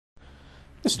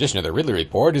This edition of the Ridley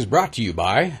Report is brought to you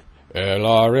by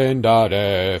LRN.FM.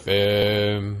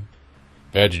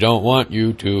 Feds don't want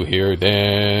you to hear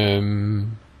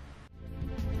them.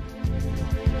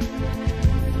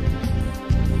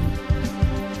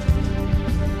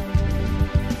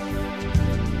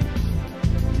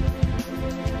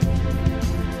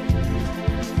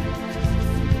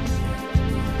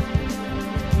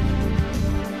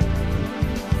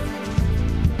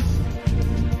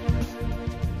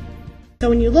 So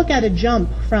when you look at a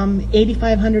jump from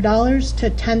 $8,500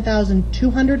 to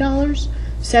 $10,200,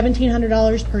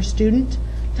 $1,700 per student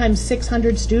times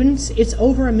 600 students, it's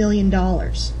over $1 million.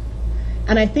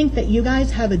 And I think that you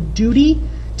guys have a duty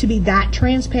to be that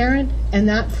transparent and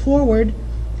that forward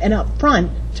and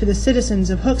upfront to the citizens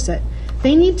of Hooksett.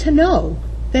 They need to know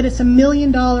that it's $1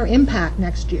 million impact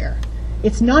next year.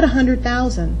 It's not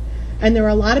 $100,000. And there are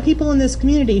a lot of people in this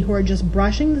community who are just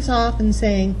brushing this off and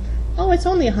saying, oh, it's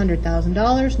only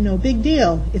 $100,000, no big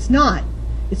deal. It's not.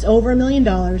 It's over $1 million.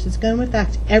 It's going to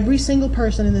affect every single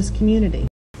person in this community.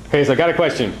 Okay, so I got a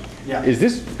question. Yeah. Is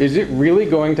it really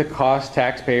going to cost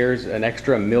taxpayers an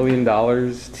extra $1 million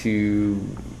to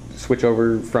switch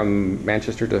over from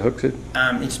Manchester to Hooksett?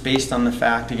 It's based on the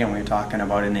fact, again, we were talking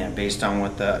about in there, based on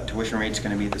what the tuition rate's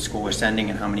going to be at the school we're sending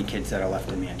and how many kids that are left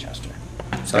in Manchester.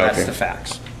 So Okay. that's the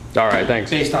facts. All right, thanks.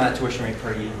 Based on that tuition rate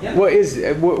per year. Yeah.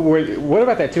 What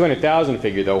about that 200,000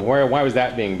 figure though? Why was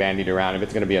that being bandied around if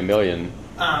it's going to be $1 million?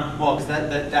 Well,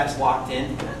 because that's locked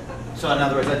in. So in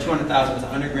other words, that 200,000 is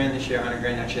 100 grand this year, 100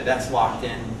 grand next year. That's locked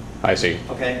in. I see.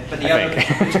 Okay, but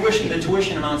the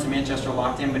tuition amounts in Manchester are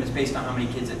locked in, but it's based on how many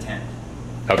kids attend.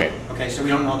 Okay. Okay, so we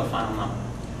don't know the final number.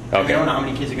 Okay. We don't know how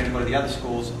many kids are going to go to the other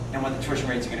schools and what the tuition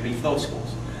rates are going to be for those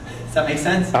schools. Does that make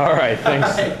sense? All right. Thanks.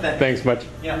 All right, thanks. Thanks much.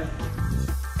 Yeah.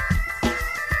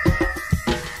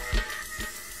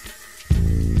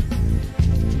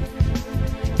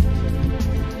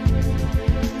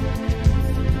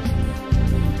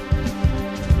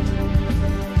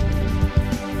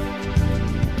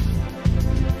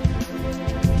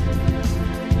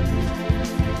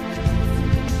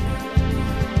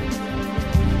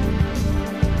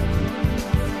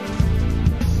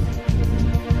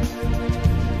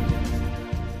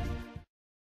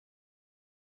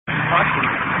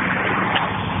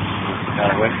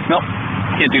 No,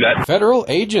 can't do that. Federal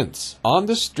agents on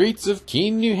the streets of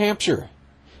Keene, New Hampshire.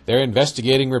 They're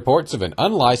investigating reports of an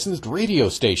unlicensed radio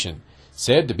station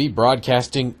said to be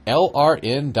broadcasting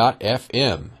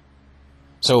LRN.FM.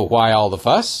 So why all the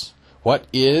fuss? What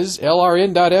is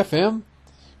LRN.FM?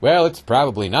 Well, it's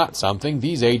probably not something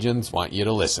these agents want you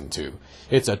to listen to.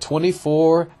 It's a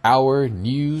 24-hour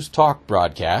news talk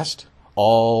broadcast,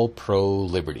 all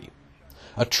pro-liberty.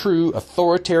 A true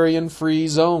authoritarian free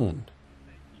zone.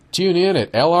 Tune in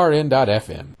at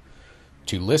LRN.FM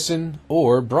to listen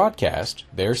or broadcast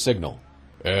their signal.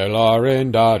 LRN.FM.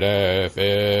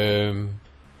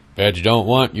 Feds don't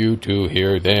want you to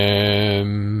hear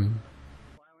them.